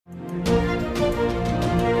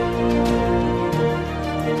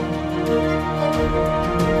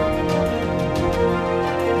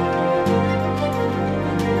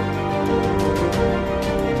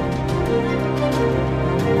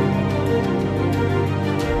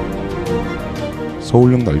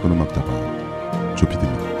서울역 낡은 음악다방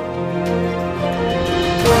조피디입니다.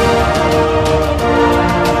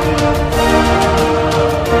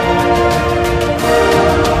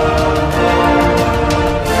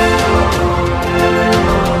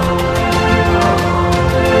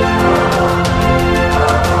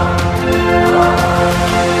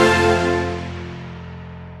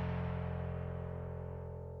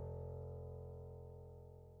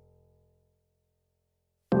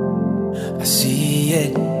 I see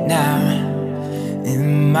it now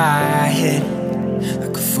in my head,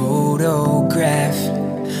 like a photograph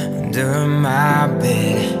under my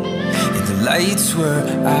bed. And the lights were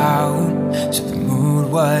out, so the mood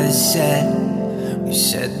was set. We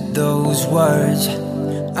said those words,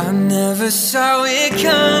 I never saw it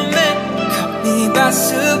coming. Caught me by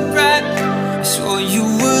surprise. I swore you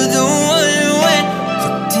were the one when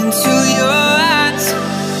looked into your eyes.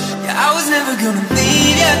 Yeah, I was never gonna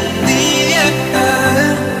leave you, leave you.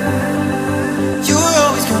 You were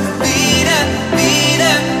always gonna be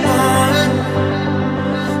that one.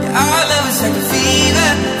 Yeah, our love is like a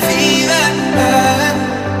fever, fever.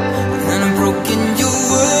 And then I'm broken, you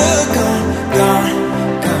were gone, gone,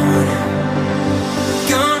 gone,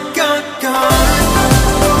 gone, gone, gone.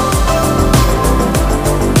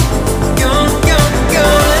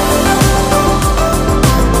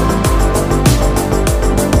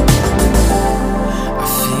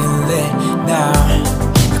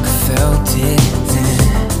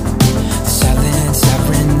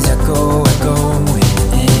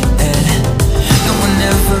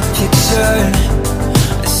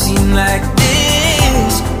 A scene like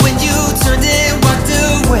this when you turned and walked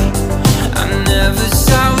away. I never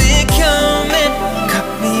saw it coming, caught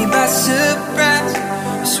me by surprise.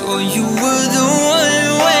 I swore you were the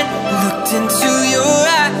one when looked into your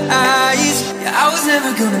eyes. Yeah, I was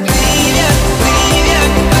never gonna leave you, leave you.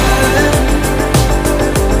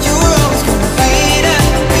 You were always gonna be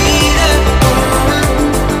that one.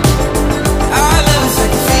 Our love is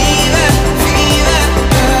like a fever, fever.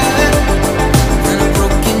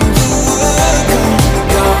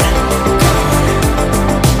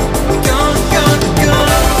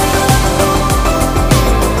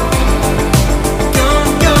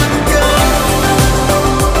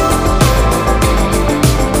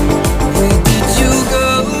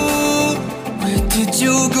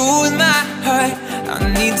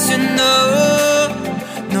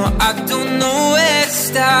 I don't know where to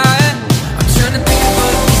start. I'm trying to pick up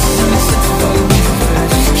all the pieces and make sense of all the reasons, but I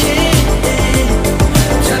just can't.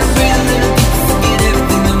 I'm trying to breathe a little deeper, forget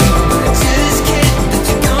everything that we were, but I just can't. That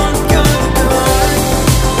you're gone, gone, gone.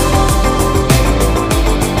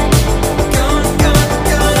 Gone, gone,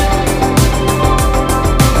 gone.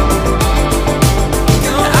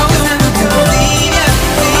 Gone. I was never gonna leave you,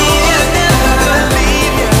 leave you, never gonna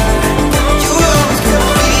leave you. You were always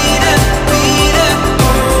gonna be that, be that.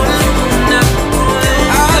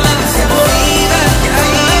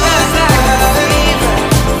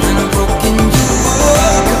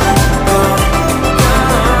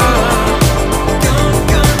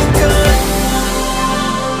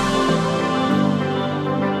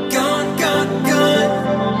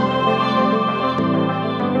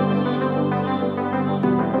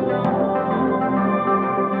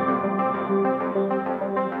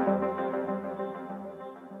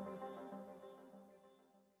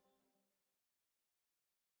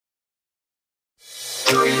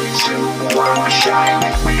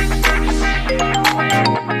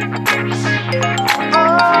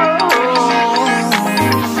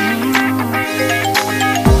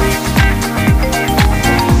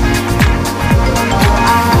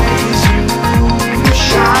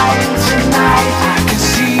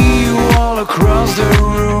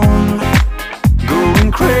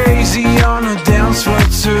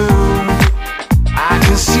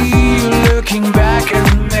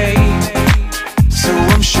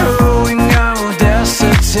 Showing our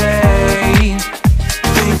destiny,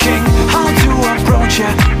 thinking, how do I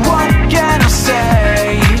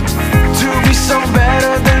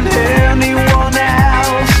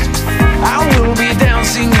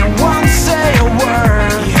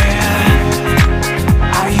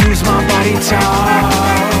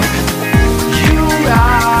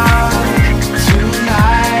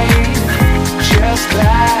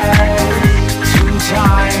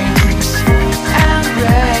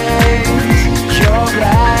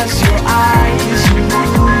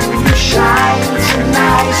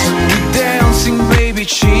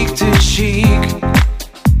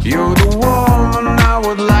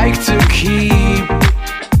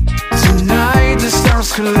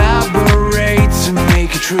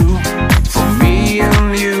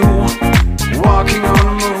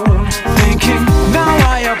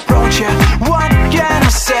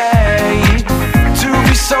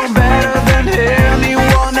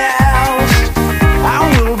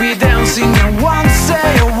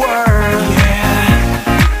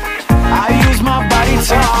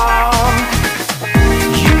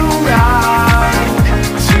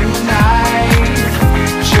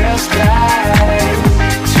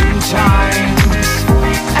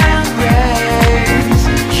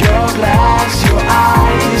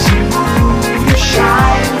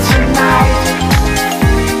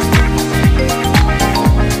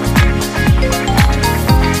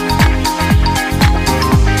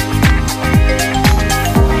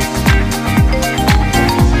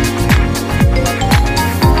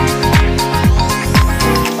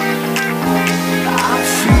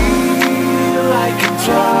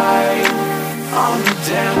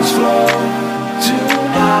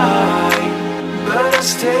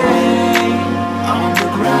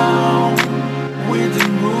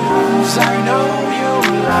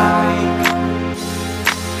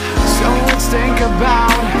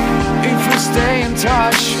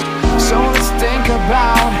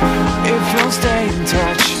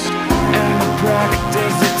touch and the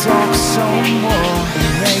practice that talk some more.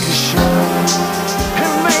 It made the show.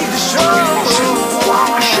 It made the show.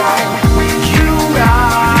 You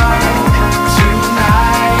rock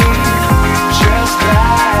tonight, just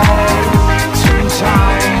like two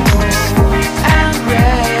times, and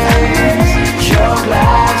raise your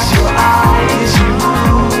glass, your eyes, you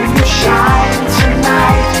shine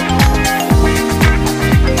tonight.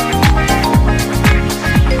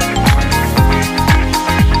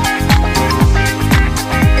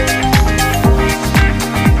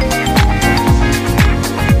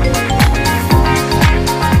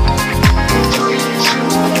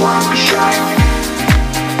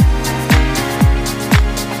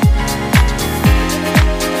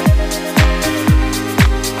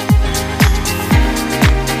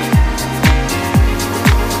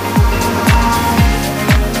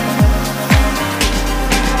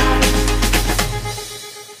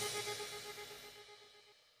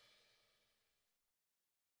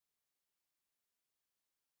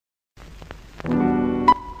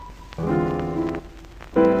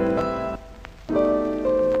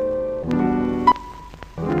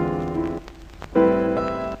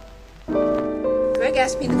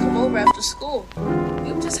 Asked me to come over after school.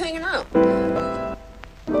 We were just hanging out. I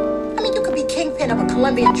mean, you could be kingpin of a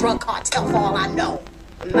Colombian drug cartel for all I know.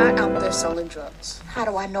 I'm not out there selling drugs. How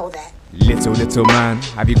do I know that? Little man,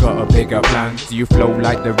 have you got a bigger plan? Do you flow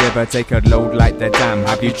like the river, take a load like the dam?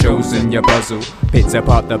 Have you chosen your puzzle, picked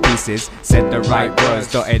apart the pieces, said the right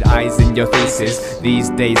words, dotted I's in your thesis? These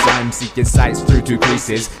days I'm seeking sights through two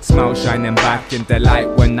creases, smile shining back in the light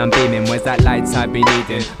when I'm beaming. Where's that light I've been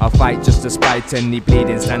needing? I'll fight just to spite any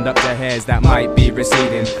bleeding, stand up the hairs that might be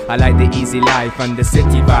receding. I like the easy life and the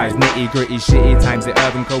city vibes, nitty gritty shitty times, the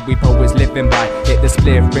urban code we poets living by. Hit the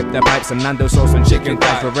spliff, rip the pipes, and Nando sauce and chicken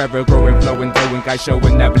thighs, forever growing, flowing, glowing, guys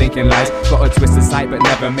showing their blinking lights. Got a twisted sight but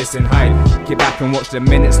never missing height. Get back and watch the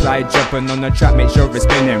minutes slide, jumping on the track, make sure it's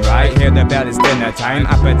spinning right. Hear the bell, it's dinner time,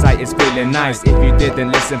 appetite is feeling nice. If you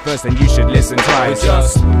didn't listen first, then you should listen twice. We're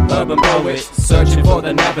just urban poets, searching for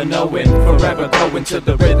the never knowing, forever going to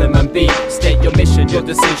the rhythm and beat. State your mission, your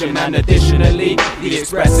decision, and additionally the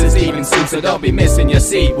express is leaving soon, so don't be missing your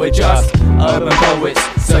seat. We're just urban poets,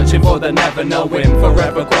 searching for the never knowing,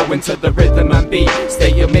 forever going to the rhythm and beat.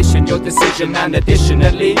 State your mission, your decision, and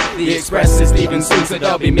additionally the express is leaving soon, so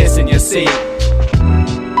don't be missing your seat.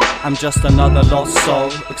 I'm just another lost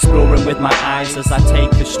soul, exploring with my eyes as I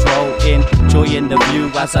take a stroll, enjoying the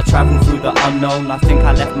view as I travel through the unknown. I think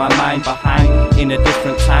I left my mind behind in a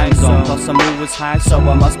different time zone, plus I'm always high, so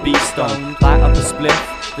I must be stoned. Light up a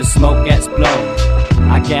spliff, the smoke gets blown.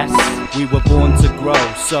 I guess we were born to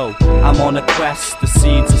grow, so I'm on a quest, the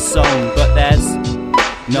seeds are sown, but there's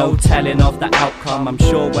no telling of the outcome. I'm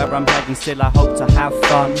sure where I'm heading, still I hope to have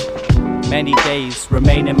fun. Many days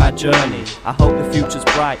remain in my journey, I hope the future's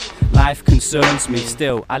bright. Life concerns me,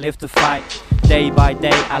 still I live to fight. Day by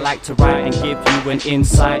day I like to write and give you an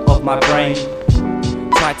insight of my brain.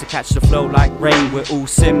 Try to catch the flow like rain, we're all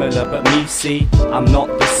similar, but me, see, I'm not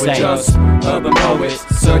the same. We're just urban poets,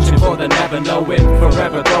 searching for the never knowing,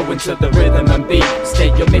 forever going to the rhythm and beat.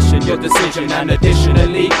 State your mission, your decision, and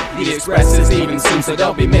additionally the express is leaving soon, so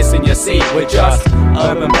don't be missing your seat. We're just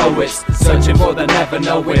urban poets, searching for the never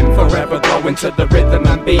knowing, forever going to the rhythm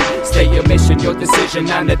and beat. State your mission, your decision,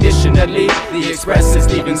 and additionally the express is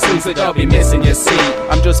leaving soon, so don't be missing your seat.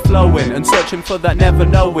 I'm just flowing and searching for that never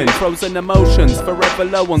knowing, frozen emotions, forever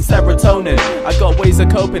low on serotonin. I got ways of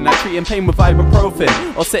coping, like treating pain with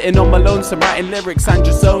ibuprofen, or sitting on my lonesome writing lyrics and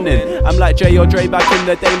just zoning. I'm like J or Dre back in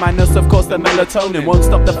the day, minus of course the melatonin. Won't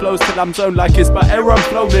stop the flows till I'm zoned like it's by air I'm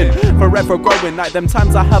floating. Forever growing, like them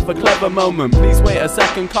times I have a clever moment. Please wait a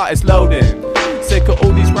second, car is loading. Sick of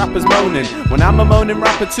all these rappers moaning, when I'm a moaning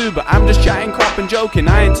rapper too, but I'm just chatting crap and joking,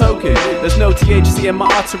 I ain't token. There's no THC in my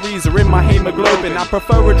arteries or in my hemoglobin. I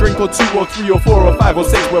prefer a drink or 2 or 3 or 4 or 5 or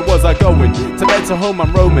 6, where was I going? To bed, to home,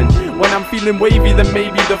 I'm roaming. When I'm feeling wavy, then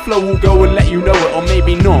maybe the flow will go and let you know it, or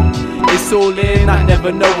maybe not. It's all in, I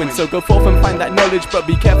never knowing, so go forth and find that knowledge, but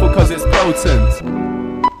be careful cause it's potent.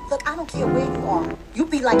 Look, I don't care where you are. You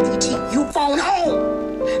be like E.T., you phone home.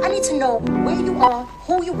 I need to know where you are,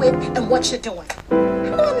 who you with, and what you're doing.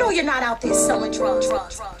 I know you're not out there selling drugs.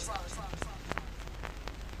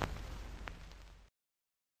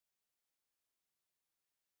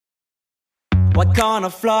 Why can't I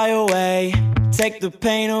fly away, take the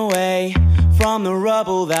pain away from the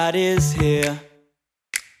rubble that is here?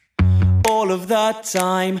 All of the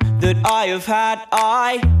time that I have had,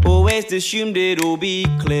 I always assumed it'll be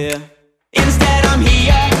clear. Instead I'm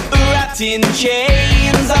here, wrapped in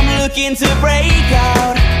chains. I'm looking to break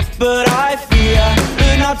out, but I fear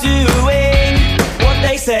not doing what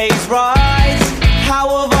say is right. How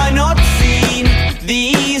have I not seen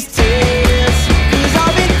these tears? 'Cause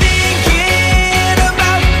I've been thinking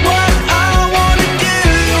about what I wanna do,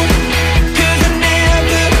 'cause I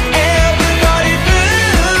never ever got it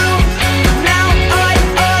through. Now I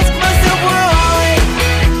ask myself why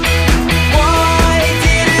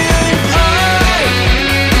didn't I?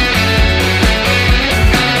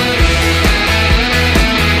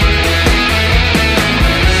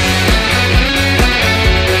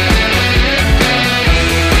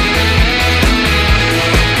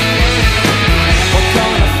 What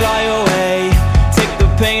can't I fly away? Take the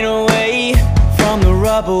pain away from the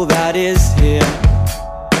rubble that is here.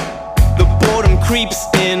 The boredom creeps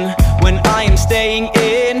in when I am staying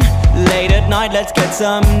in. Late at night, let's get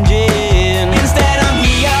some gin. Instead I'm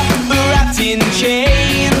here, wrapped in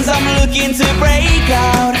chains. I'm looking to break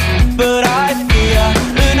out, but I fear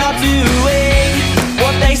not doing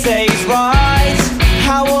what they say is right.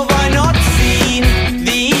 How have I not seen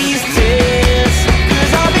these tears?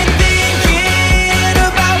 'Cause I've been thinking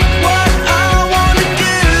about what I wanna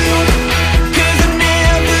do, 'cause I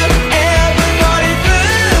never ever got it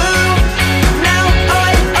through. Now I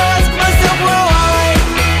ask myself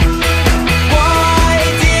why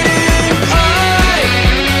didn't I?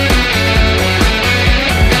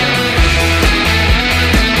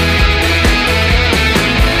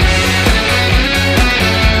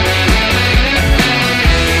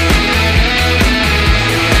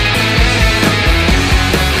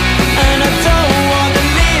 And I don't want to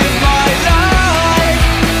live my life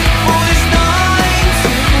for this 9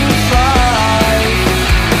 to 5.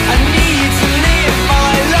 I need to live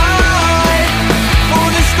my life for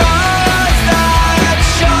the stars that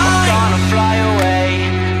shine. I'm gonna fly away,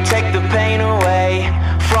 take the pain away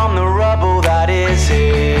from the rubble that is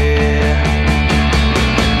here.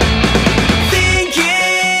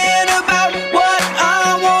 Thinking about what I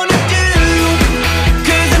wanna do,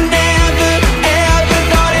 'cause I never ever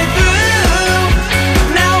got it through.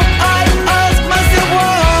 Now I ask myself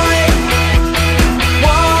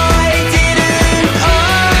why didn't I?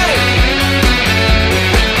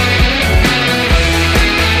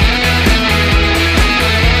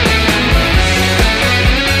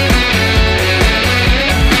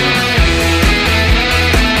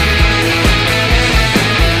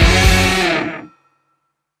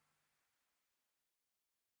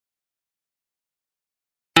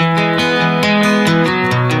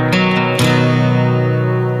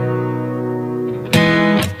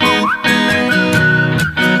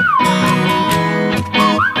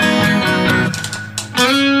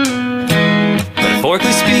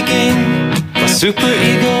 Metaphorically speaking, my super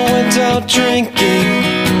ego went out drinking,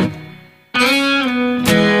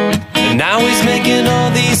 and now he's making all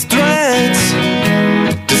these threats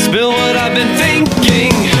to spill what I've been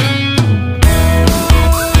thinking.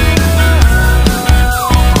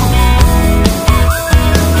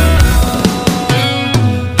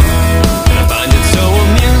 And I find it so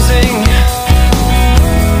amusing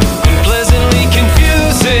and pleasantly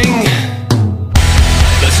confusing.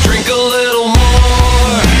 Let's drink a little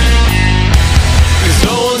more, 'cause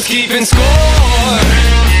no one's keeping score.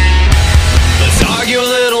 Let's argue a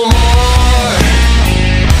little more,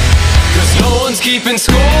 'cause no one's keeping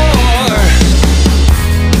score.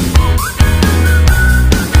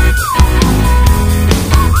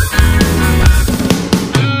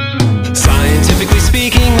 Scientifically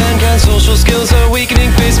speaking, mankind's social skills are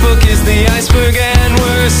weakening. Facebook is the iceberg and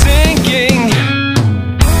we're sinking.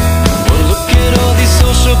 Well, look at all these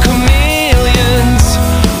social chameleons,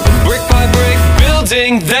 brick by brick,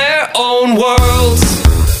 building their own worlds.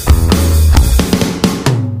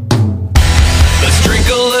 Let's drink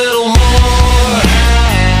a little more,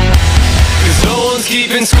 'cause no one's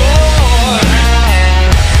keeping score.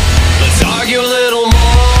 Let's argue a little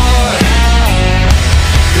more,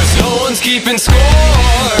 'cause no one's keeping score.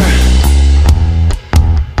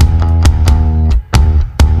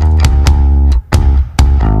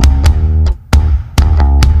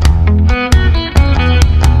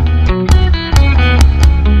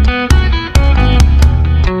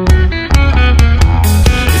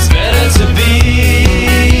 It's better to be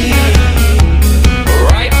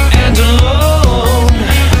right and alone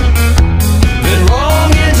than wrong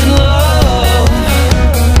and in love.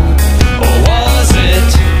 Or was it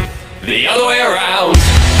the other way around?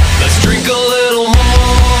 Let's drink a little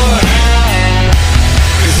more,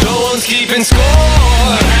 'cause no one's keeping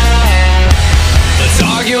score. Let's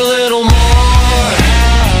argue a little more,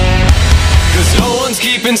 'cause no one's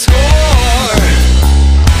keeping score.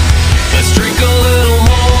 Let's drink a little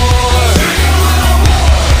more,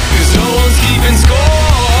 'cause no one's keeping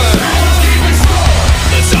score.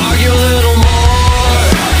 Let's argue a little more,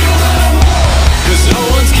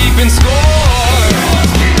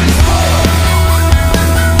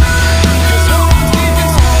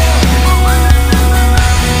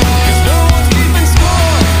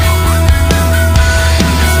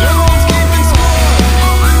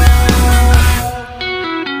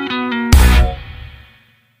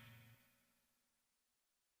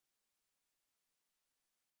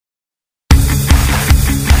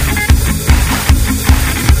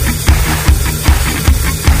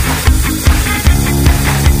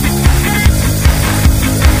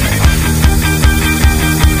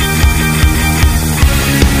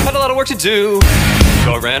 do.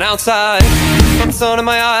 So I ran outside, got the sun in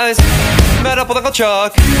my eyes, met up with Uncle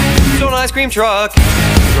Chuck, stole an ice cream truck,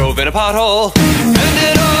 drove in a pothole,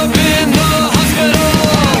 ended up in the hospital.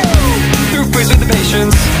 Threw praise with the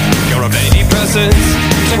patients, got on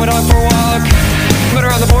antidepressants, took my dog for a walk, met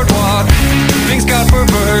her on the boardwalk, things got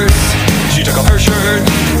perverse, she took off her shirt,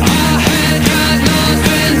 I had got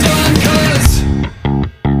nothing done 'cause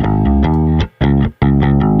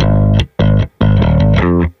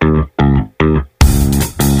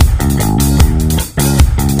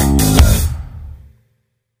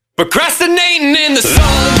procrastinating in the sun.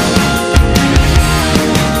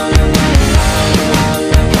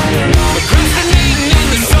 Procrastinating in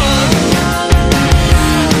the sun.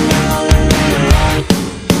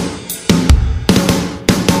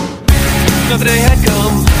 Another day had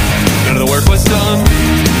come, none of the work was done.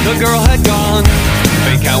 The girl had gone,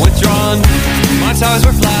 bank account withdrawn. My tires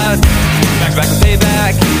were flat, back to back with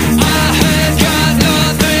payback. I had got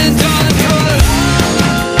nothing done 'cause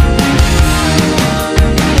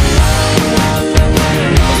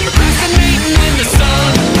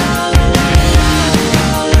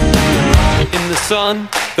sun,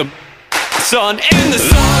 the sun in the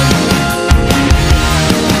sun.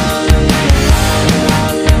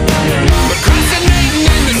 Procrastinating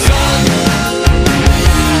in the sun.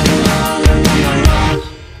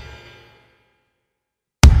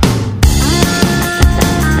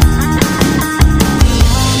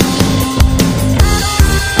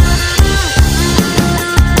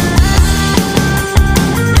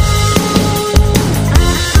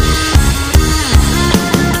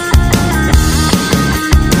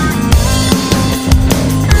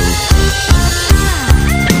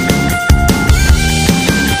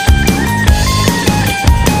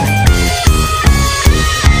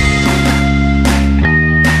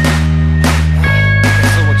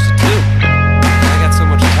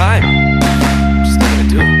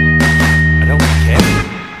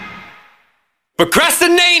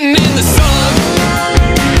 Procrastinating in the sun.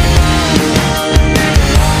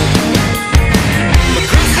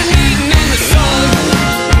 Procrastinating in the sun.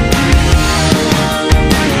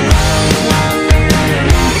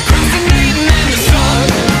 Procrastinating in the sun.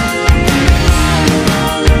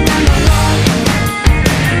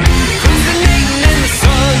 Procrastinating in the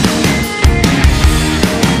sun.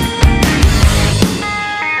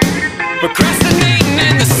 Procrastinating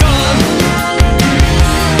in the sun.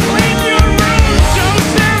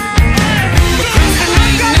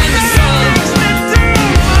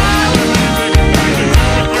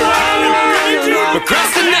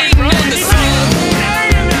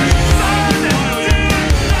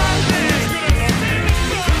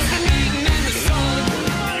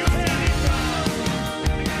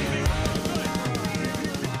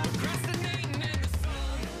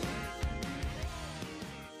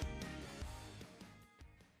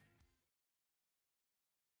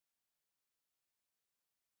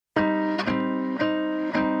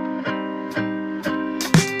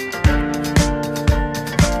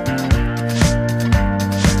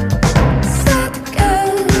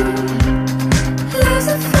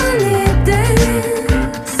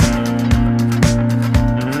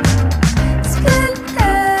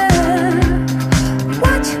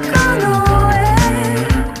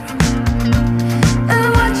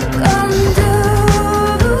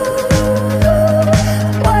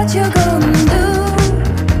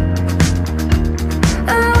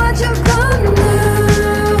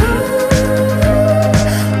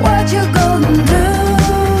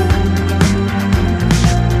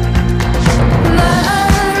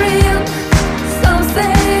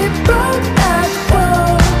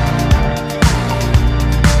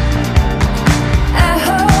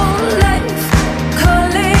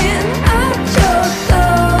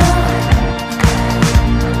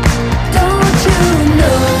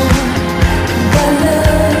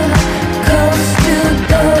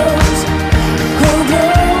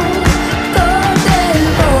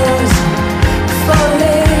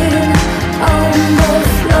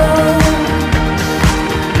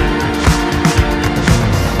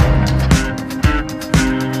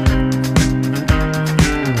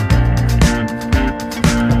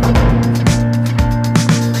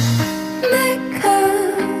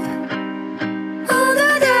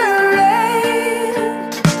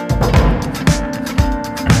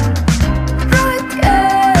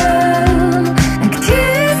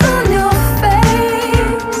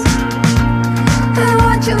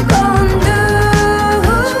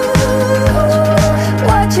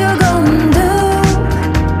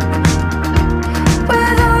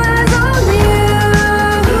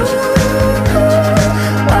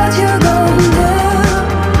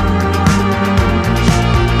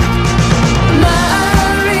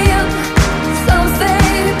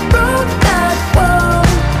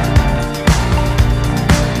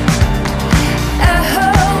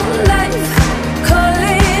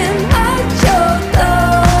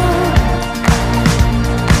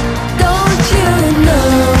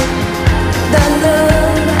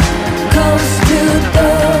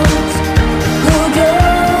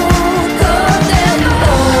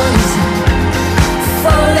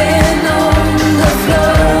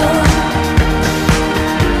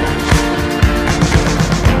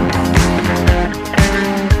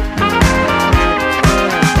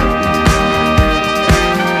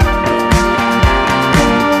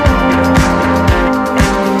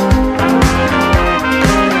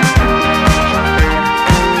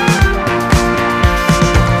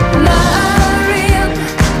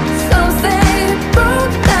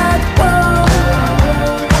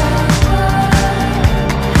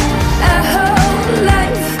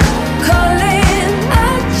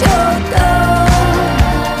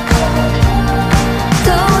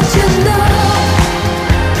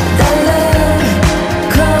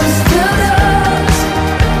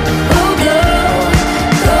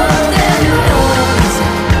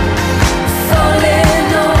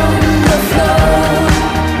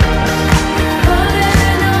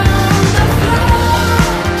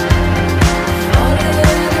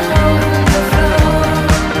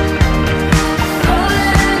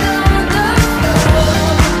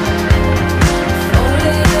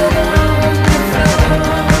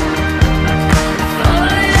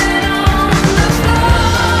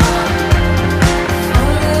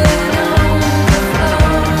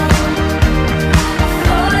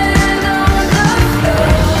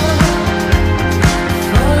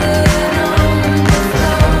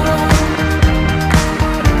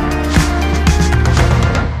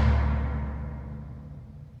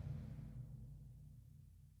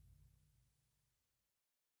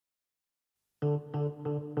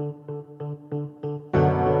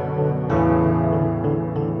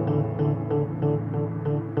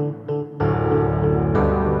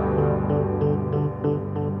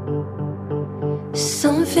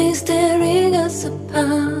 Something's tearing us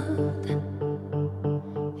apart,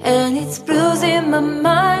 and it's bruising my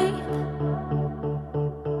mind,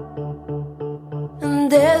 and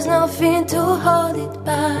there's nothing to hold it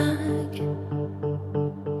back,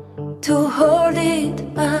 to hold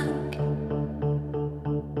it back.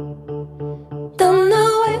 Don't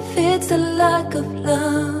know if it's a lack of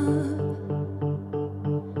love,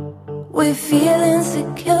 we feel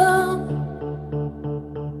insecure.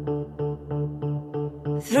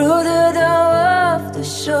 Through the door of the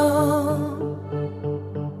shore,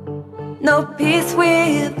 no peace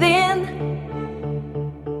within.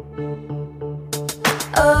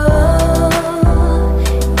 Oh,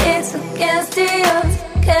 it's against the odds,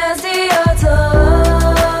 against the odds.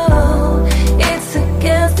 Oh, it's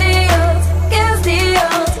against the odds, against the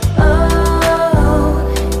odds. Oh,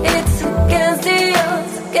 it's against the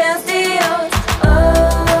odds, against the odds.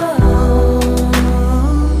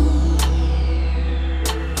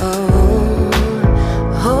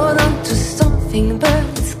 Hold on to something, but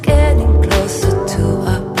it's getting closer to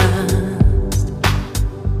our past.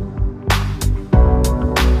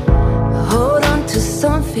 Hold on to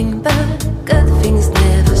something, but good things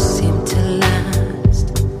never seem to last.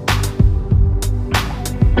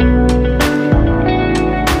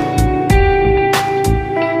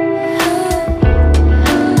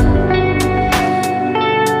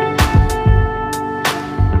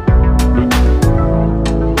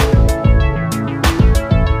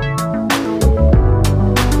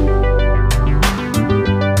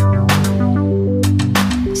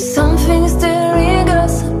 Something's tearing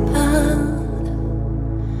us apart,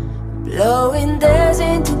 blowing days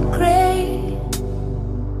into grey.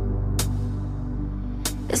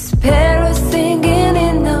 A sparrow singing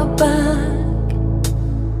in our back,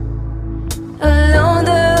 along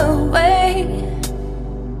the way.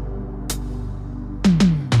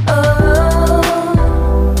 Oh,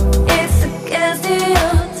 it's against the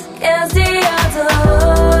odds, against the odds. Oh,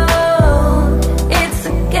 it's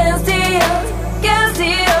against the odds, against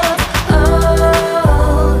the odds. Oh,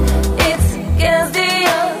 it's against the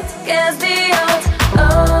odds, against the odds. Oh,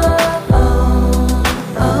 oh,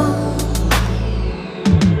 oh.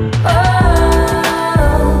 Oh,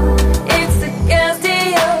 it's against the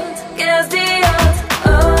odds, against the odds.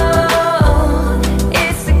 Oh,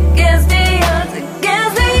 it's against the odds,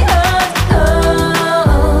 against the odds. Oh,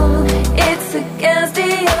 it's against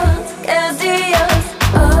the odds, against the odds.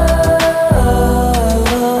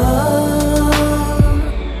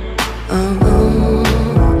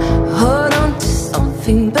 Hold on to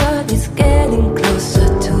something, but it's getting closer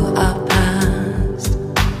to our past.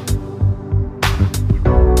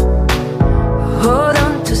 Hold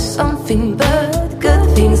on to something, but good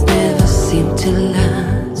things never seem to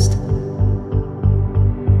last.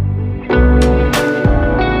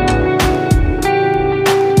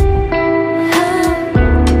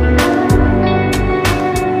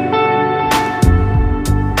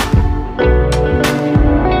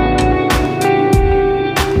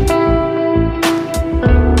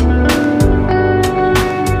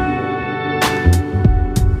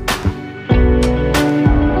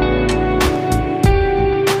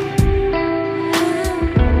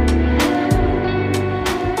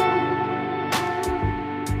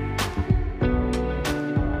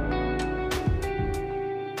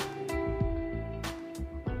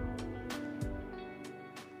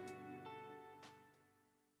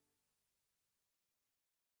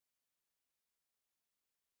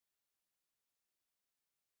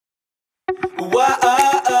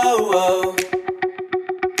 Whoa,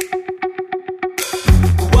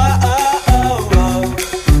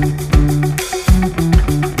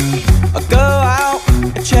 I go out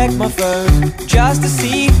and check my phone just to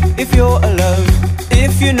see if you're alone.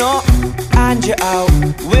 If you're not and you're out,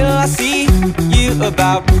 will I see you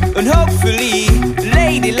about? And hopefully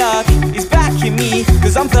Lady Luck is backing me,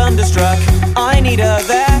 'cause I'm thunderstruck. I need her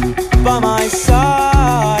there by my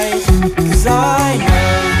side, 'cause I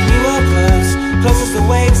know we were close, close as the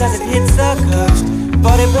waves as it hits the coast.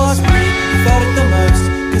 But it was me who felt it the most,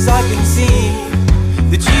 'cause I can see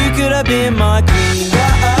that you could have been my queen.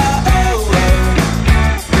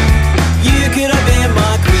 You could have been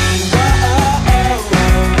my queen.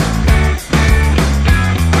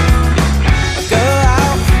 I go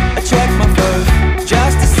out, I check my phone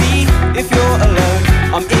just to see if you're alone.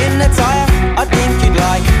 I'm in a tire I think you'd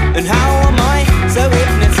like, and how am I so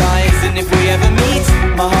hypnotized? And if we ever meet,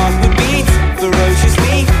 my heart would beat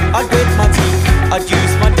ferociously. I'd grit my teeth, I'd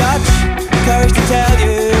use my Dutch courage to tell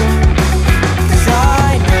you, 'cause I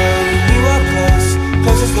know we were close,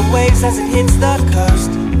 close as the waves as it hits the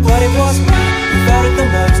coast. But it was me who felt it the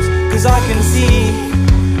most, 'cause I can see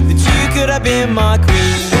that you could have been my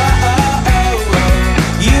queen.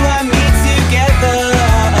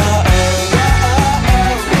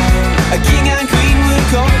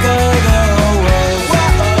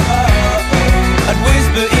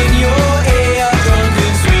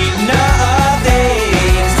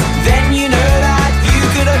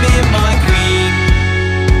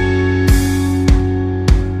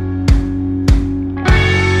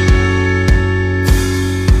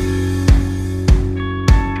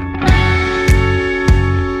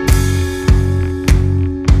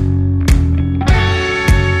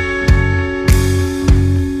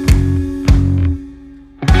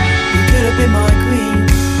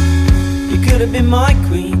 have been my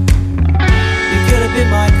queen. You could have been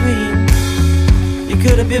my queen. You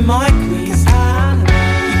could have been my queen. You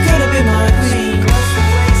could have been my queen.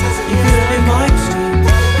 You could have been my queen.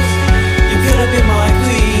 You could have been my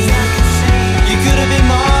queen. You could have been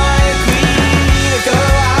my queen. I go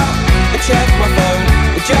out and check my phone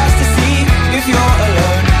just to see if you're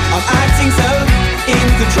alone. I'm acting so in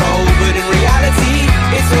control, but in reality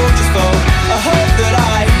it's all just fun. I hope that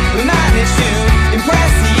I will manage to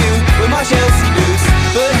impress you with my Chelsea boots.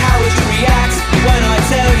 But how would you react when I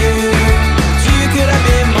tell you you could have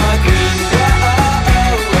been my queen?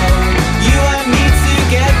 You and me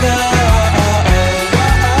together.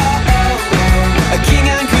 A king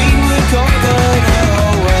and queen would conquer the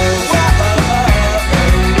whole world.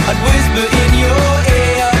 I'd whisper in your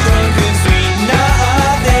ear drunken sweet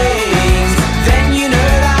nothings. Then you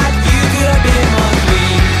know that you could have been my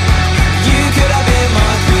queen. You could have been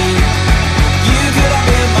my queen. You could have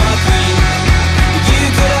been my queen. You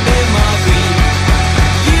could have been my queen.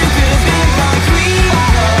 You could have been my queen.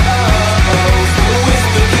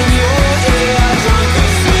 Whisper in your ear drunken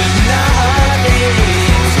sweet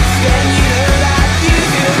nothings. Then you know that you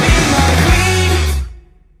could have been my queen.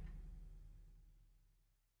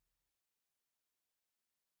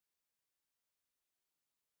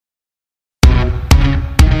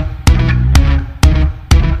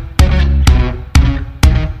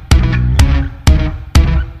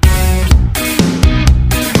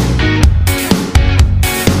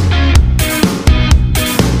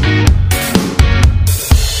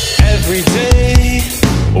 Every day,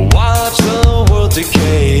 watch the world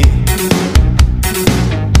decay.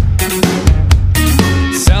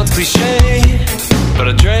 Sounds cliche, but I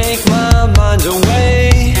drank my mind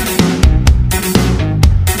away.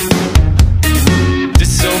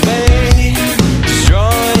 Disobey,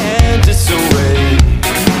 destroy and disarray.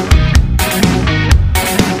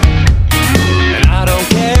 And I don't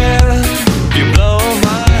care, you blow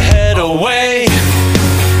my head away.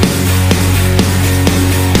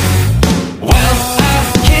 Well, I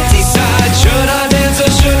can't decide, should I dance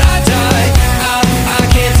or should I die? I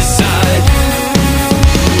can't decide.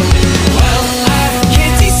 Well, I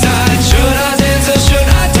can't decide, should I dance or should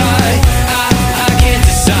I die? I can't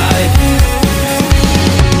decide.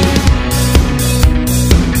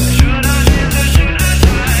 Should I dance or should I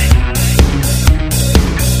die?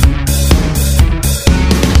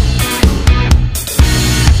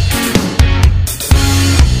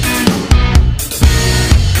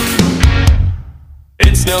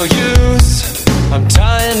 It's no use, I'm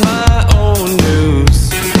tying my own noose.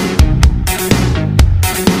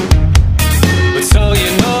 But so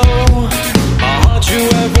you know, I'll haunt you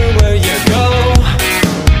everywhere you go.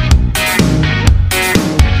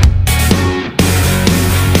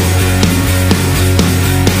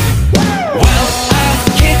 Well, I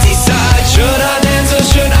can't decide, should I dance or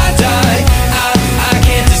should I die? I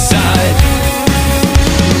can't decide.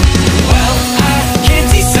 Well, I can't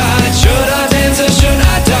decide, should I dance or should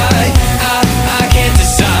I die? I can't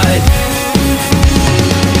decide.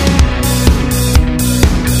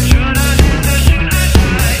 Should I dance or should I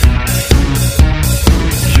die?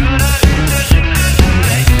 Should I dance or should I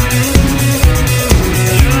die?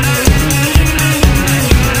 Should I dance or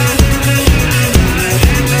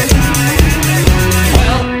should I die?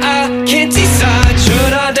 Well, I can't decide,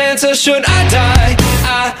 should I dance or should I die?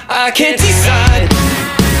 I can't decide.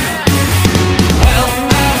 Well,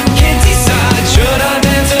 I can't decide, should I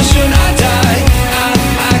dance or should I die?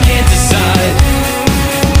 I can't decide.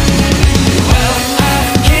 Well, I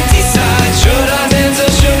can't decide, should I dance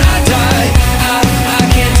or should I die? I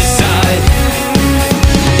can't decide.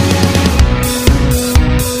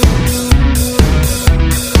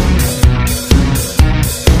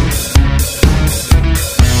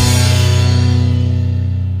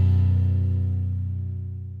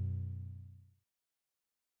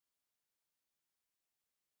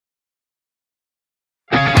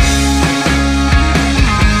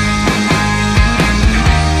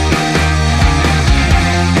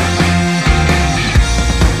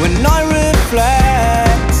 When I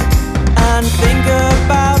reflect and think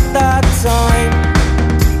about that time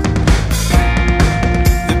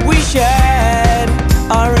that we shared,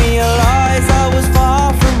 I realize I was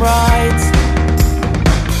far from right.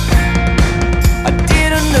 I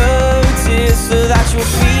didn't notice that your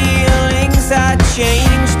feelings had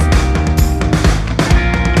changed.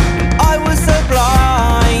 I was so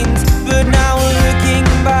blind, but now looking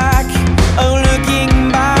back, oh looking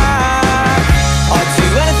back, I'd do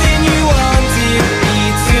anything you wanted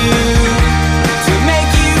me to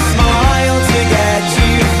make you smile, to get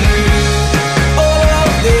you through all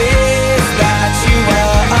of this that you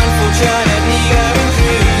were unfortunately going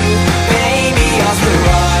through. Baby,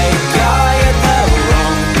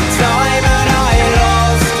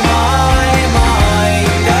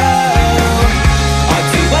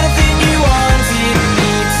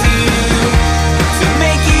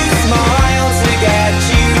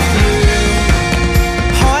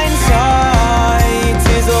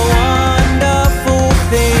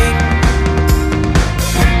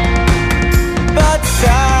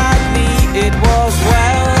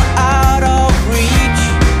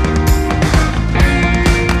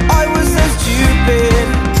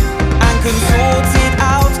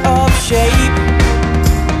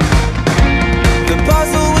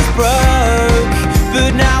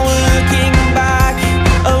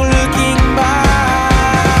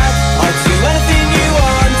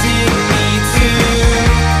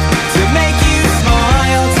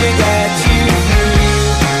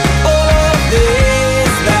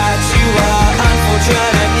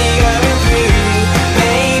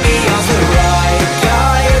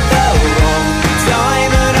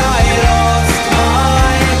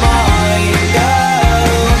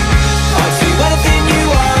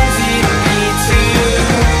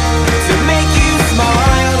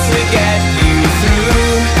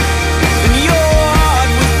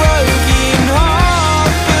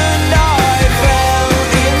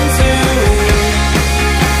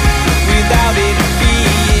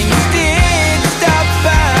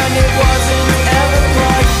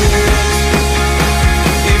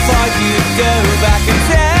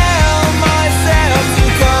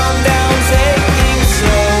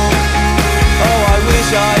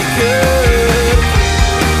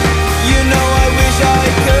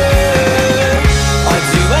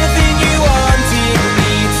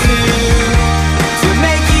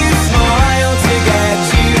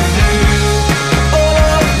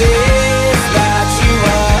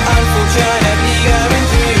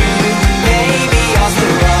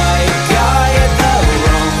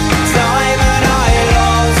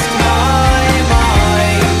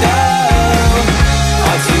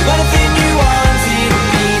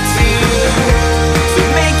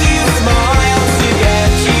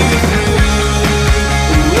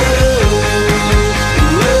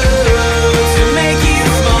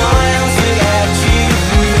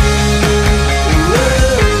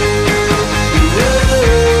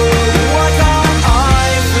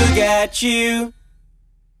 at you.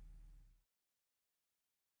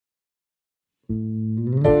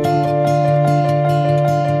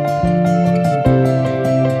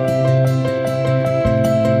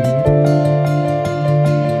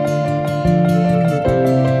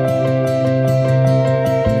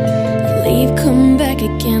 Leave, come back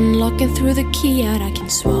again, locking through the key out I can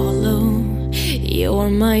swallow. You're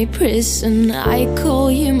my prison, I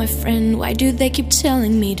call you my friend. Why do they keep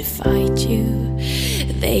telling me to fight you?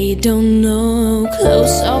 They don't know.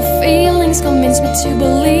 Close off feelings convince me to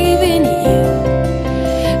believe in you.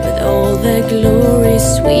 With all the glory,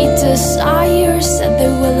 sweet desires said they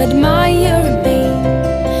will admire me.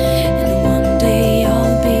 And one day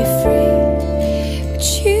I'll be free, but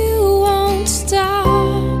you won't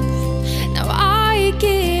stop. Now I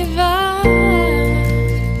give up.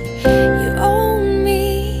 You own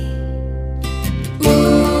me.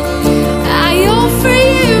 I offer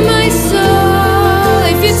you my soul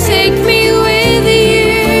if you take me with you.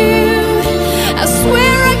 I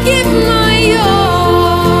swear I give my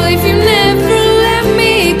all if you never let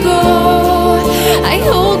me go. I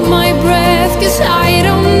hold my breath 'cause I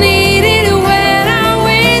don't need it when I'm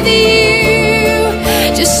with you.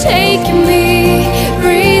 Just take me,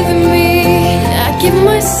 breathe me. I give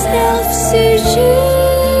myself to you.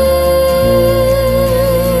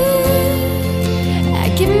 I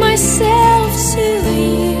give myself to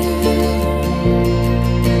you.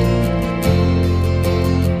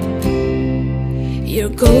 Your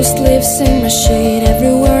ghost lives in my shade.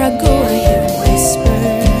 Everywhere I go I hear a whisper.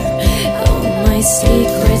 All my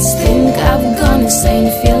secrets think I've gone insane.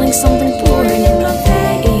 Feeling something pouring in my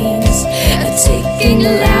veins, ticking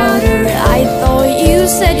louder. I thought you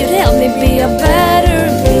said you'd help me be a better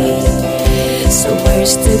me. So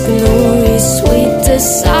where's the glory, sweet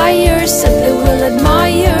desire said they will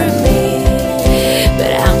admire me.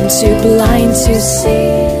 But I'm too blind to see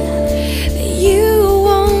that you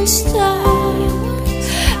won't stop.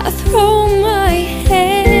 I throw my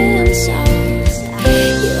hands up.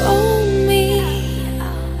 You own me.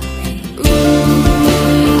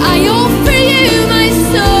 I offer you my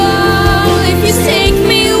soul if you take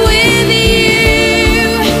me with you.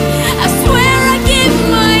 I swear I give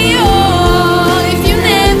my all if you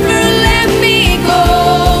never let me go.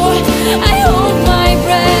 I hold my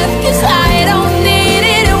breath 'cause I don't need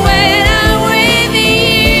it when I'm with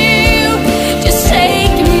you. Just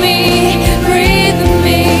take me, breathe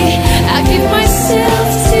me. I give myself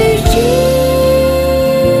to you.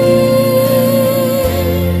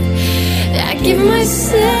 I give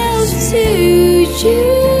myself to you.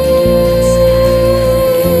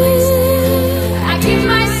 I give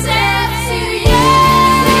myself to you.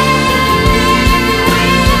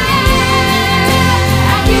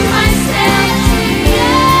 I give myself to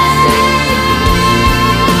you.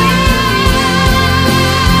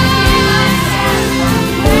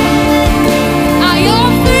 I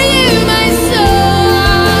offer you my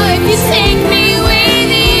soul if you take me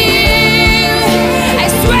with you. I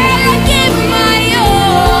swear I give my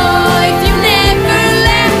all if you never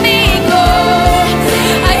let me go.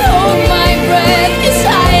 I hold my breath 'cause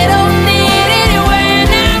I don't need it when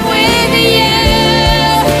I'm with you.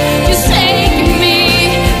 Just take me,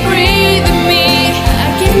 breathe me. I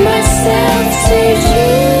give myself to you.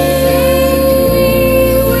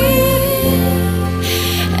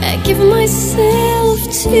 I give myself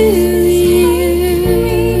to you.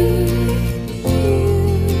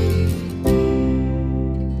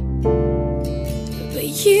 But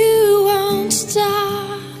you won't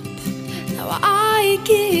stop. Now I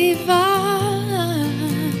give up.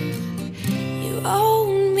 You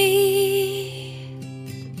own me.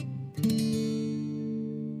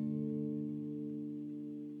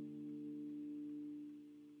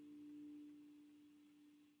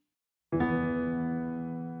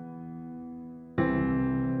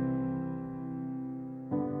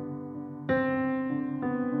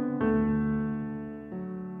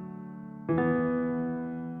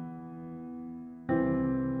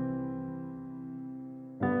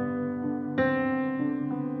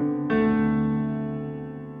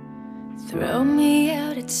 Throw me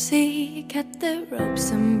out at sea, cut the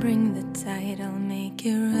ropes and bring the tide. I'll make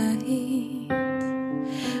it right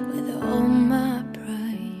with all my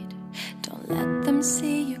pride. Don't let them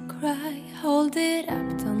see you cry. Hold it up,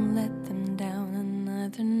 don't let them down.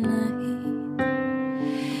 Another night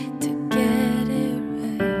to get it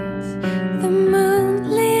right. The moon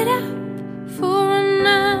lit up for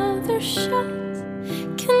another shot.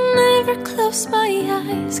 Can never close my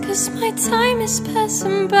eyes 'cause my time is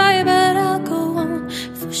passing by. But I'll go on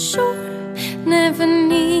for sure. Never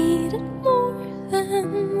needed more than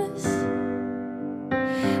this.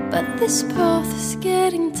 But this path is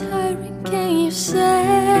getting tiring. Can you save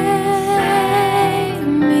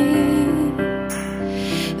me?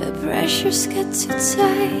 The pressures get too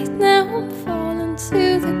tight. Now I'm falling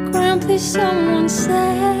to the ground. Please someone save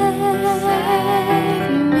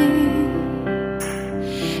me.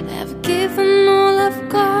 I've given all I've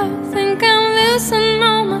got. Think I'm losing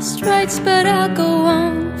all my strides, but I'll go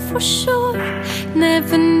on for sure.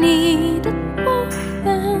 Never needed more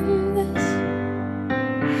than this.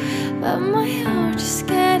 But my heart is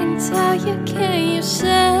getting tired. Can you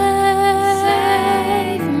save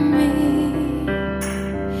me?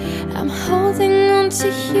 I'm holding on to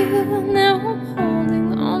you. Now I'm holding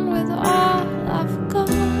on with all I've got.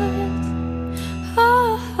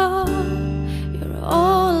 Oh, you're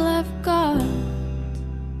all I've got.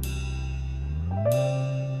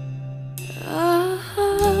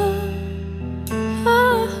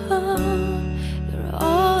 You're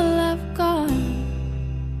all I've got.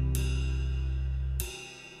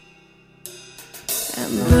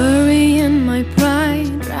 I'm burying my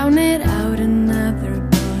pride, drown it out another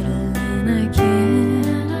bottle, and I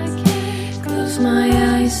can't close my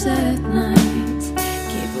eyes at night.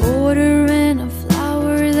 Keep ordering a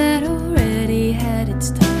flower that already had its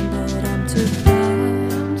time, but I'm too proud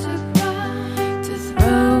to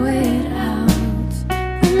throw it out.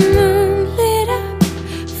 The moon lit up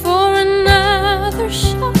for another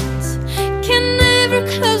shot. Can never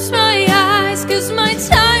close my eyes, 'cause my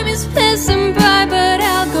time is passing by, but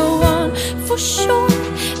I'll go on for sure.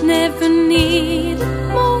 Never needed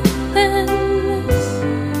more than this.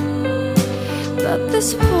 But this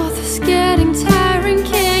path is getting tiring.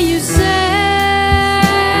 Can you save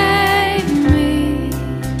me?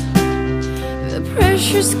 The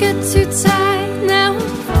pressures get too tight. Now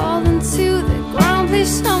I'm falling to the ground.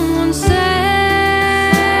 Please someone save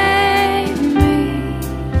me.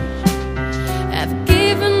 I've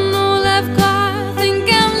given all I've got. Think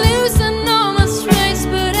I'm losing all my strength,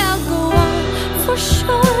 but I'll go on for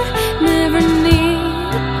sure. Never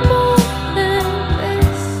needed more than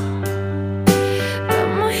this. But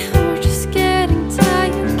my heart is getting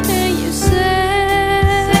tired. Can you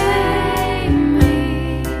save me?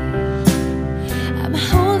 I'm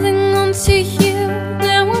holding on to you.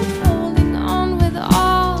 Now I'm holding on with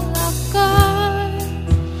all I've got.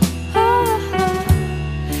 Oh,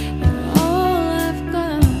 you're all I've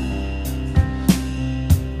got.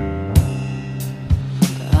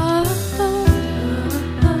 Oh,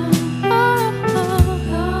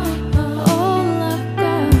 all I've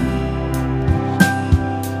got.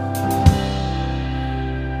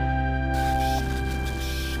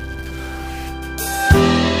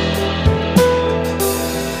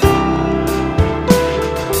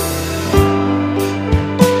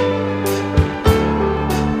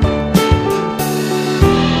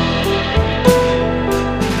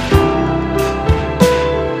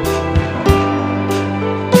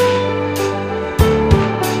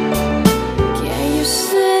 Can you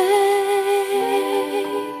save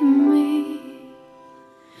me?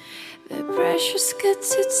 The pressures get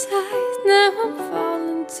too tight. Now I'm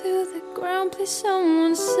falling to the ground. Please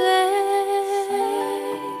someone save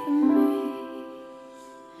me.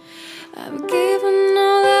 I've given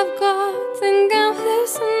all I've got. Think I'm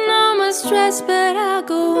losing all my stress, but I'll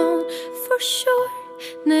go on for sure.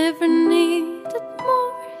 Never needed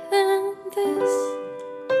more than this.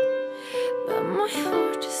 But my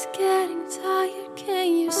heart is getting tired. Can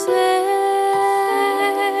you save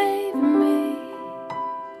me?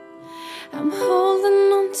 I'm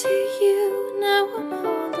holding on to you. Now I'm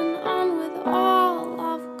holding on with all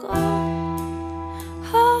I've got.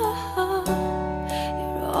 Oh,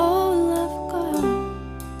 you're all I've got.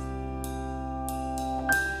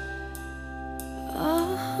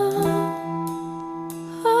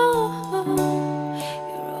 Oh,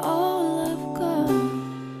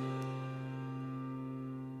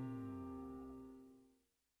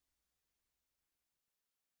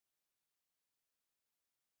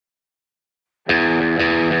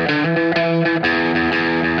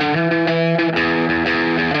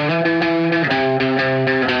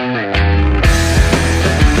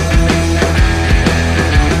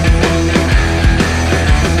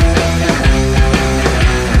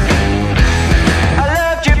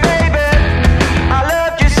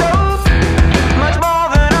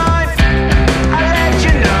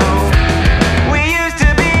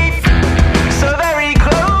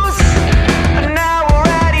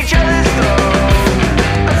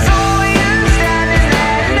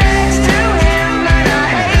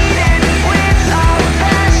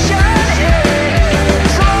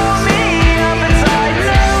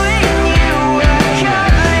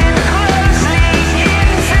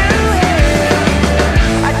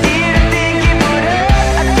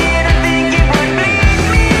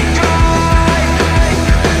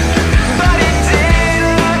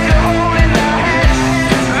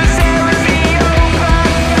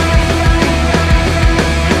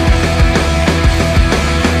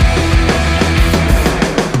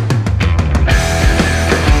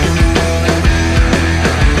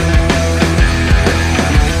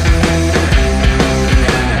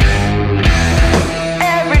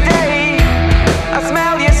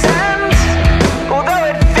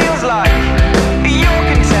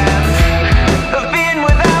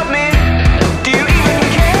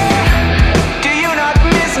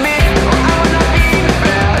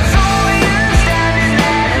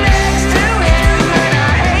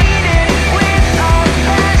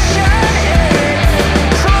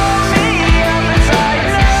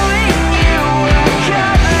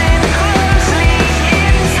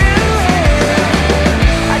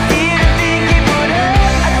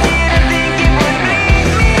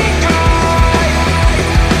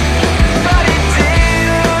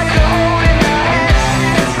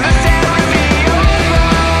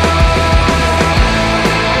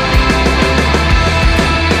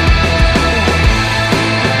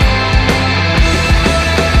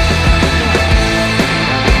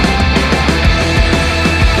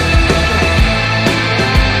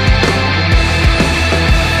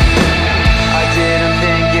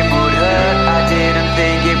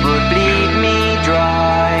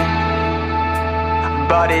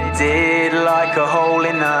 did, like a hole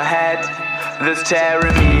in the head that's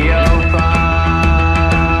tearing me open.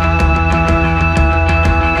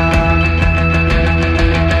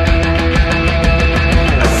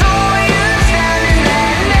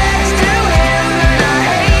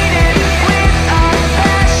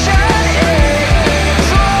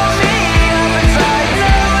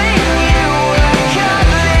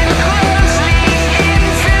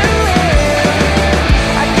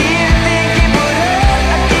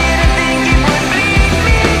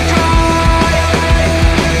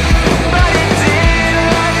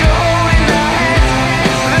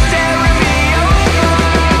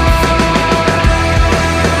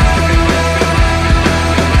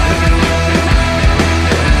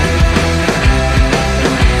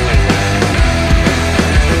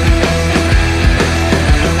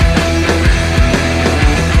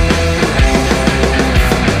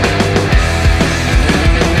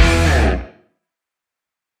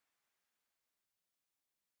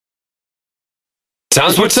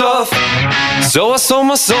 Times were tough, so I sold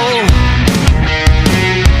my soul. And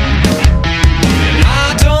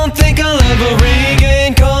I don't think I'll ever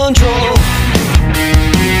regain control.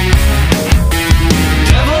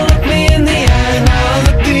 Devil looked me in the eye, now I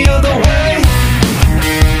look the other way.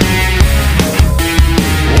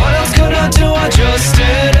 What else could I do? I just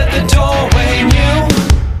stood at the doorway and knew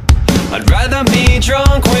I'd rather be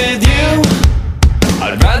drunk with you.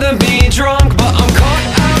 I'd rather be drunk, but I'm caught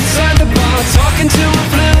outside the bar talking to a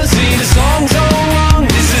floozy. The song's all wrong,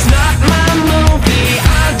 this is not my movie.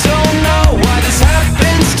 I don't know why this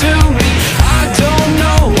happens to me. I don't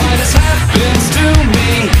know why this happens to me.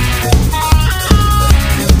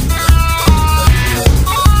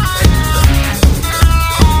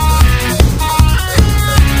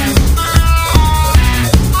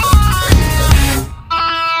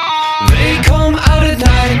 They come out at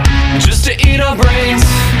night just to eat our brains.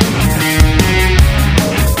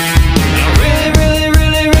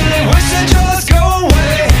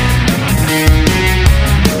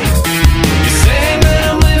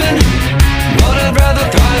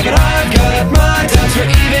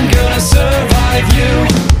 Survive you.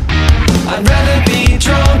 I'd rather be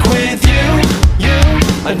drunk with you.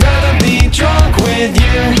 I'd rather be drunk with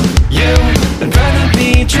you. I'd rather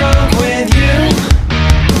be drunk with you.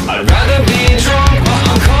 I'd rather be drunk, but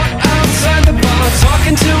I'm caught outside the bar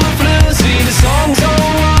talking to a floozy. The song's all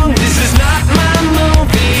wrong, this is not my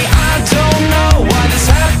movie. I don't know why this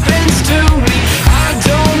happens to me. I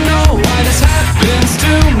don't know why this happens to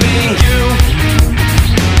me.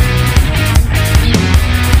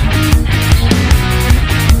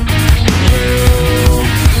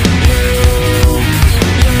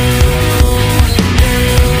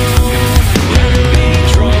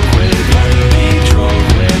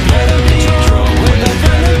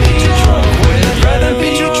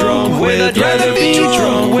 I'd rather be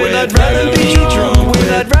drunk with, I'd rather be drunk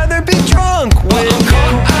with, I'd rather be drunk with. Well, I'm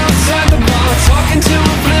caught outside the bar talking to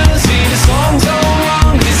a floozy. The song's all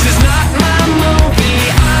wrong, this is not my movie.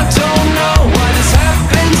 I don't know why this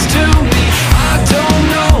happens to me. I don't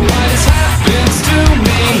know why this happens to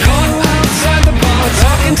me. I'm caught outside the bar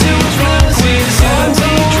talking to a floozy. The song's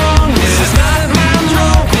all wrong, this is not my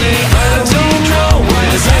movie. I don't know why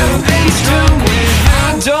this happens to me.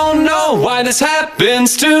 I don't know why this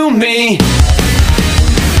happens to me.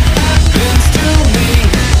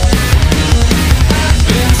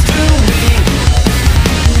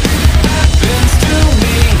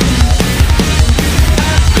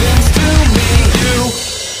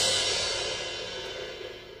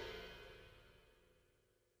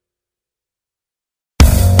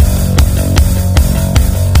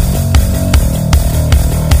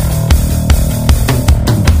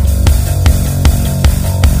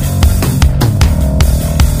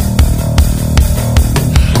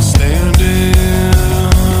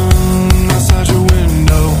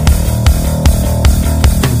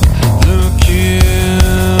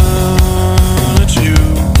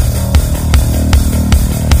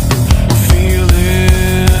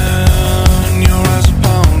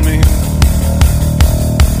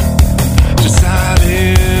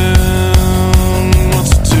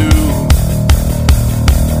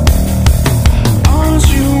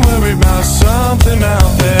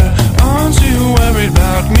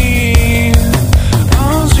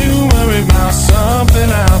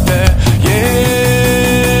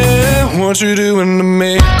 What you doing to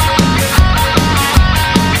me?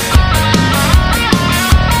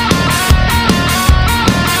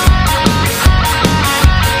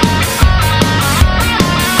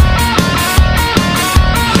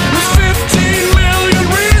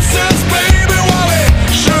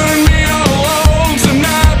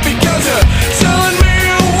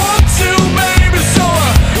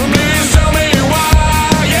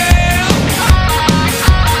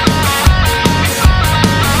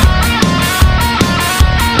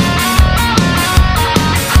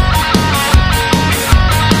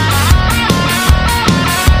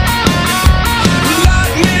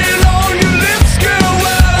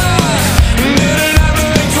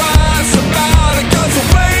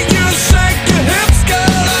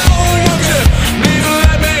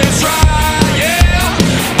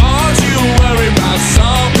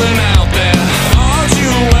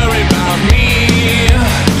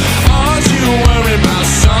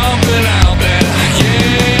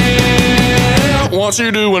 what you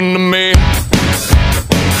doing to me?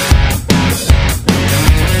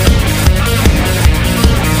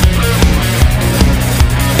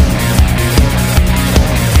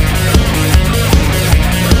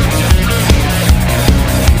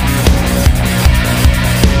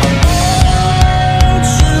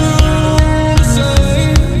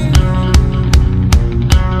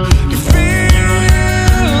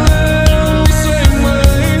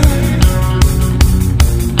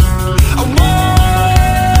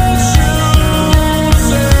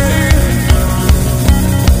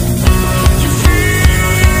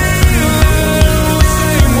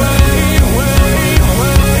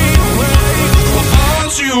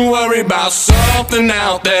 About something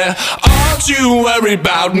out there. Aren't you worried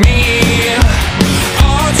about me?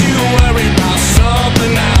 Aren't you worried about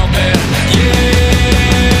something out there?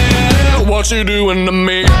 Yeah, what you doing to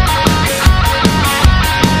me?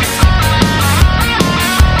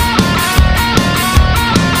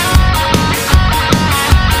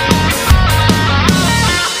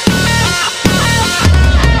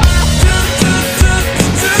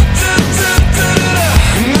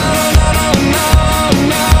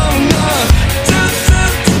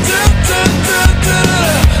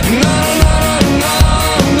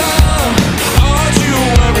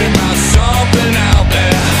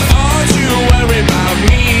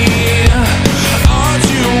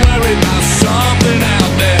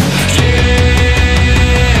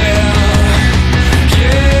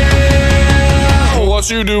 What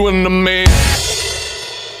you doing to me?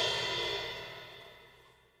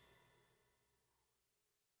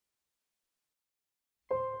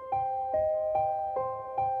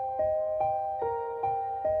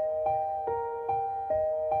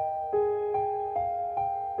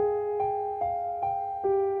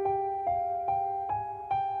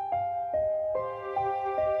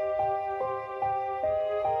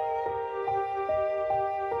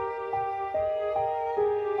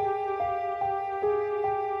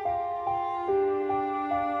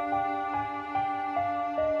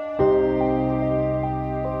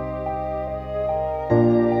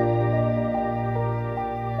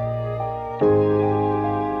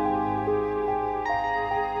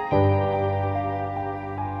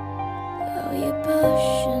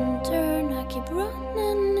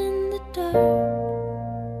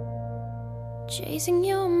 Chasing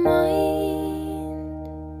your mind,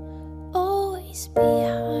 always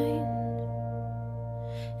behind.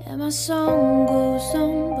 And my song goes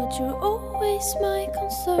on, but you're always my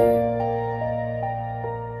concern.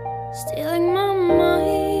 Stealing my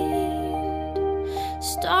mind,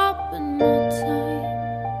 stopping my time.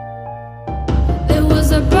 There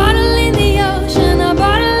was a bottle in the ocean, a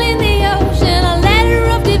bottle in the ocean, a letter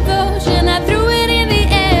of devotion. I threw it in the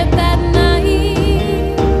air that night.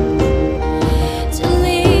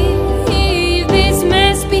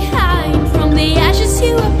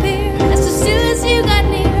 You appeared as soon as you got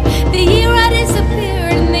near. The year I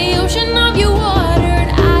disappeared in the ocean of your watered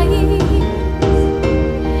eyes.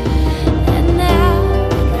 And now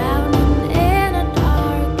we're drowning in a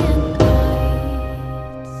darkened night.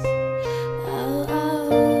 Oh, oh,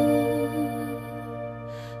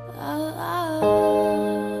 oh, oh,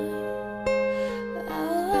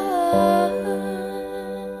 oh.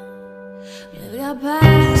 We've got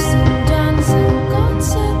past and done some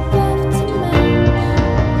concept left to make.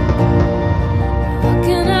 What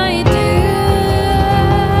can I do?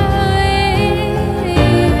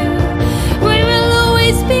 We will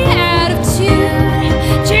always be out of tune,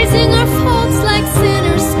 chasing our faults like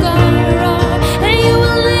sinners gone wrong. And you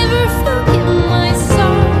will never forget my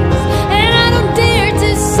songs, and I don't dare to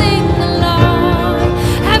sing along.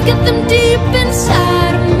 I've got them deep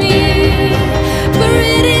inside of me,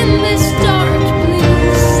 buried in this dark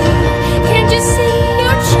blue sea. Can't you see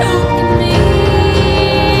you're choking me?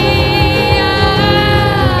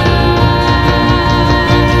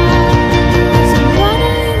 There's a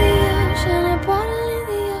bottle in the ocean, a bottle in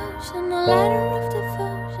the ocean, a letter of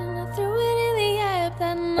devotion. I threw it in the air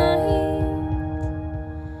that night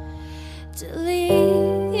to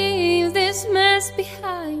leave this mess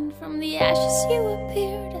behind. From the ashes you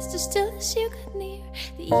appeared as still as you got near.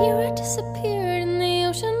 The year I disappeared in the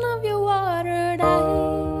ocean of your watered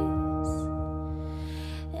eyes.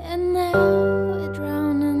 And now we're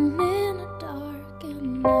drowning in a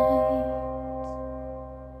darkened night.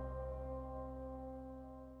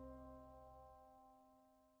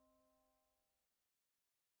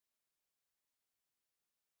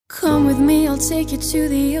 Come with me, I'll take you to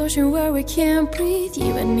the ocean where we can't breathe.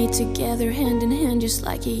 You and me together, hand in hand, just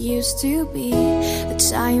like it used to be. The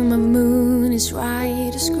time of moon is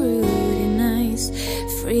right, screwed and nice.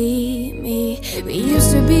 Free me. We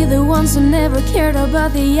used to be the ones who never cared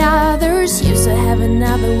about the others. Used to have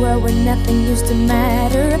another world where nothing used to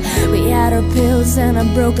matter. We had our pills and our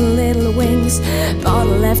broken little wings.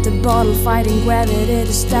 Bottle after bottle fighting gravity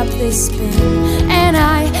to stop this spin. And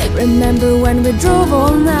I remember when we drove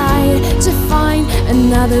all night to find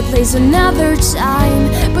another place, another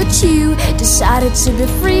time. But you decided to be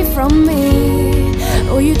free from me.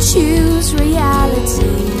 Oh, you choose reality,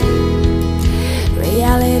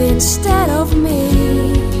 reality instead of me.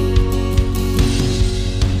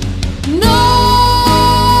 No,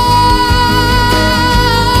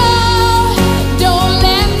 don't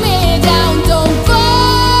let me down, don't go.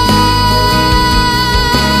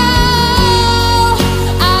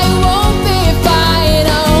 I won't be fine.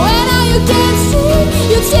 Oh, and now you can't see,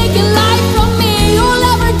 you take your life from me. Your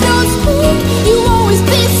lover don't speak, you always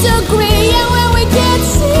disagree. And when we can't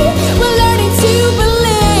see, we're learning to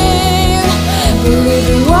believe, believe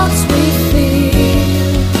in what we feel.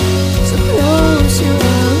 So close your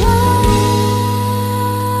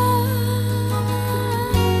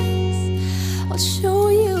eyes, I'll show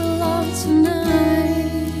you love tonight.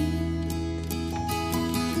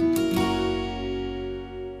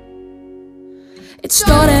 It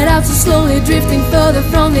started out so slowly, drifting further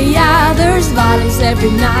from the others. Violence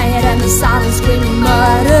every night and the silent screaming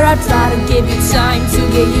murder. I try to give you time to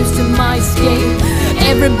get used to my escape.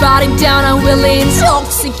 Everybody down, I will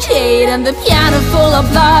intoxicate. And the piano full of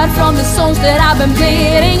blood from the songs that I've been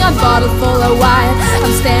bleeding. A bottle full of wine,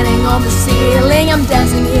 I'm standing on the ceiling. I'm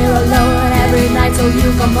dancing here alone every night till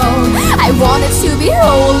you come home. I wanted to be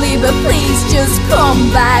holy, but please just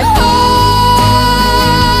come back home.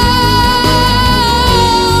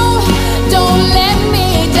 Don't let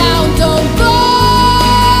me down, don't go.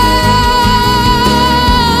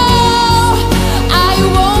 I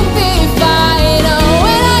won't be fine. Oh,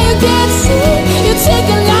 and now you can't see, you take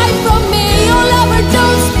a life from me. Your lover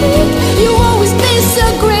don't speak, you always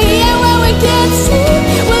disagree. And when we can't see,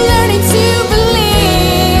 we're learning to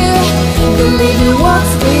believe, believe in what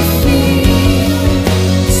we feel.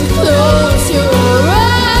 So close your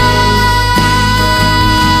eyes,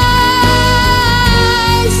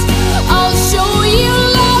 I'll show you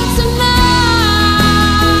love tonight.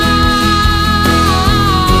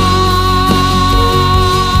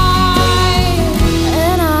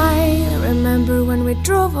 And I remember when we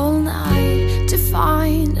drove all night to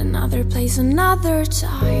find another place, another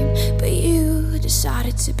time. But you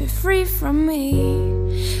decided to be free from me.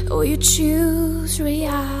 Oh, you choose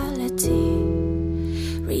reality,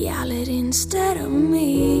 reality instead of me.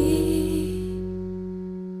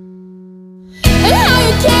 And now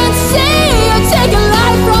you can't see, you take a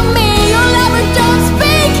life from me. Your lover don't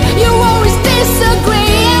speak, you always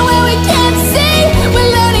disagree. And when we can't see,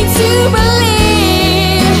 we're learning to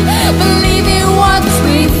believe, believe in what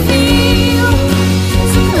we feel.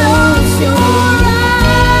 So close your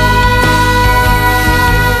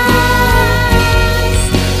eyes,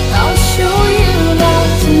 I'll show you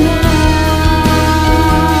love tonight.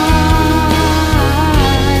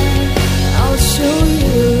 I'll show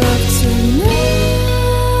you love tonight.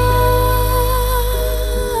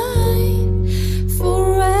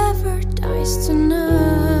 Forever dies tonight.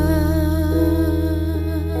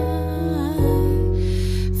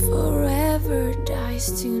 Forever dies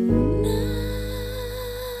tonight.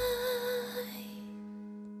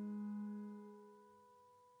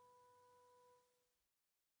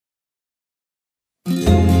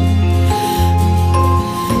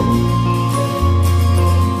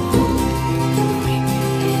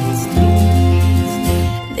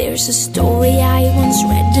 There's a story I once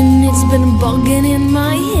read and it's been bugging in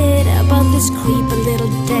my head about this creepy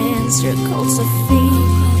little dancer called Sophie.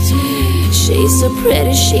 She's so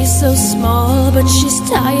pretty, she's so small, but she's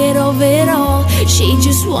tired of it all. She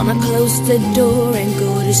just wanna close the door and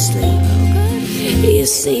go to sleep. You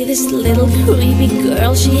see, this little creepy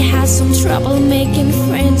girl, she has some trouble making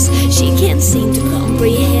friends. She can't seem to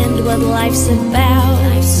comprehend what life's about.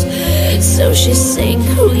 So she's saying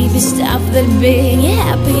creepy stuff that being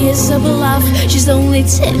happy is a bluff. She's only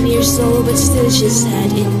 10 years old, but still she's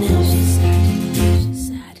had enough.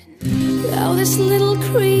 Oh, this little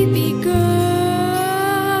creepy girl,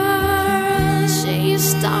 she is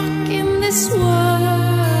stuck in this world.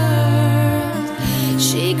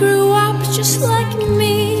 She grew up just like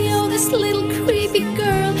me. Oh, this little creepy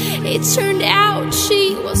girl, it turned out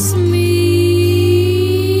she was me.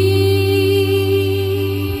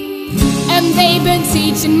 And they've been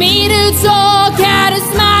teaching me to talk, how to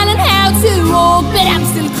smile and how to walk, but I'm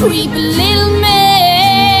still creepy little me.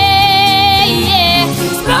 Yeah.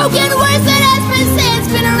 Spoken words that has been said,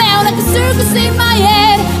 spin around like a circus in my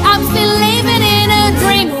head. I'm still living in a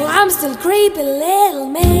dream. Oh, I'm still creepy little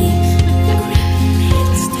me.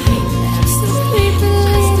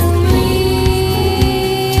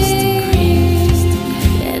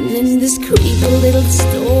 In this creepy little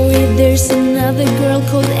story, there's another girl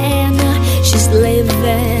called Anna. She's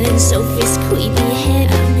living in Sophie's creepy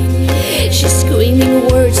head. She's screaming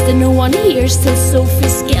words that no one hears till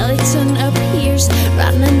Sophie's skeleton appears,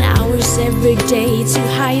 running hours every day to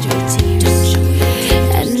hide her tears.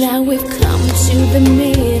 And now we've come to the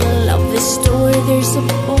middle of the story. There's a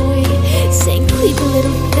boy saying creepy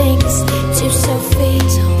little things to Sophie.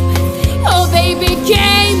 Oh, they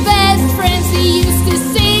became best friends. He used to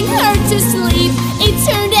sing her to sleep. It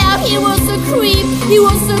turned out he was a creep. He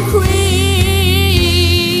was a creep.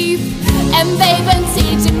 And they've been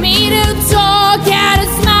teaching me to talk, how to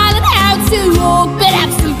smile and how to walk, but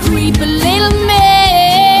I'm still creepy little me.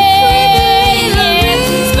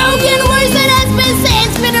 Spoken words that has been said,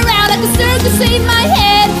 spin around like a circus in my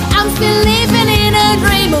head. I'm still living in a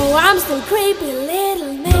dream. Oh, I'm still creepy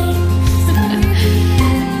little me.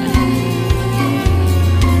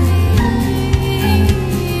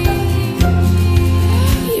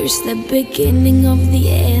 Here's the beginning of the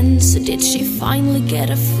end. So did she finally get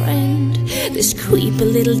a friend? This creepy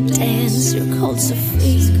little dancer called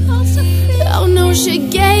Sophie. Oh no, she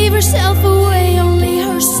gave herself away. Only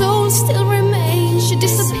her soul still remains. She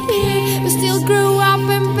disappeared, but still grew up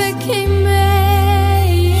and became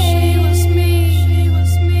me. She was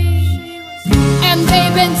me. And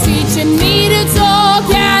they've been teaching me to talk,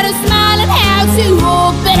 how to smile and how to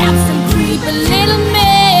walk, but I'm still creepy little me.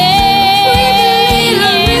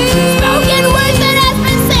 Spoken words that has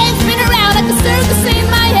been said, spin around like a circus in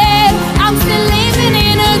my head. I'm still living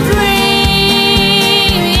in a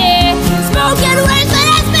dream, yeah. Spoken words that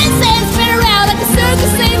has been said, spin around like a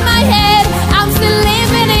circus in my head. I'm still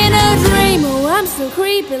living in a dream. Oh, I'm still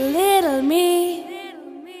creepy little me.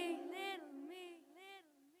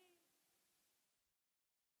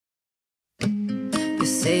 You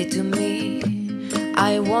say to me,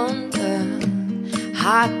 I wonder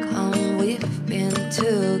how come we've been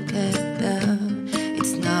together.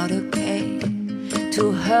 It's not okay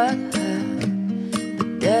to hurt her, but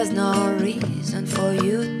there's no reason for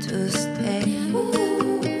you to stay.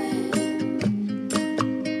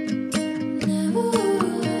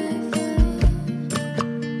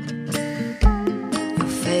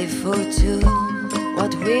 You're faithful to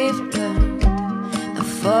what we've learned. Now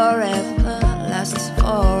forever lasts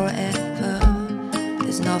forever.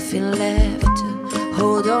 There's nothing left to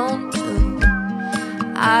hold on to.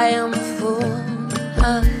 I am full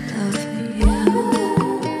of you.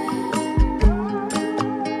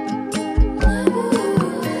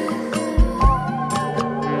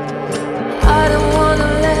 I don't wanna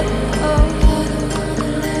let go.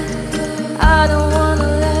 I don't wanna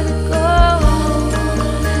let go.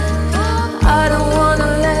 I don't wanna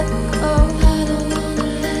let go.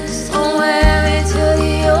 Somewhere into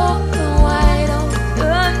the open wide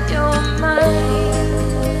open your mind.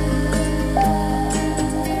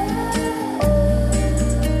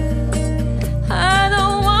 I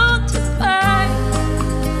don't want to fight.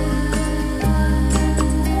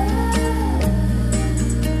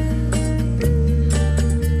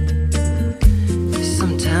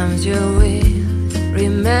 Sometimes you will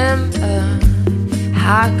remember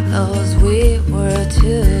how close we were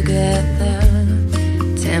together.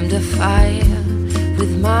 Tame the fire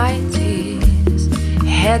with my tears,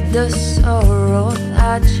 had the sorrow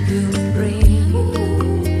that you bring.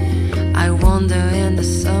 I wonder in the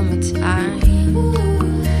summertime,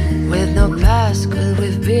 with no past, could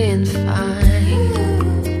we've been fine.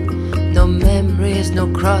 No memories, no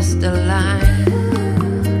cross the line.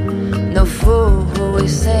 No fool who will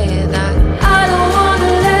say that I don't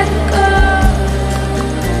wanna let go.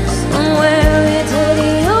 Somewhere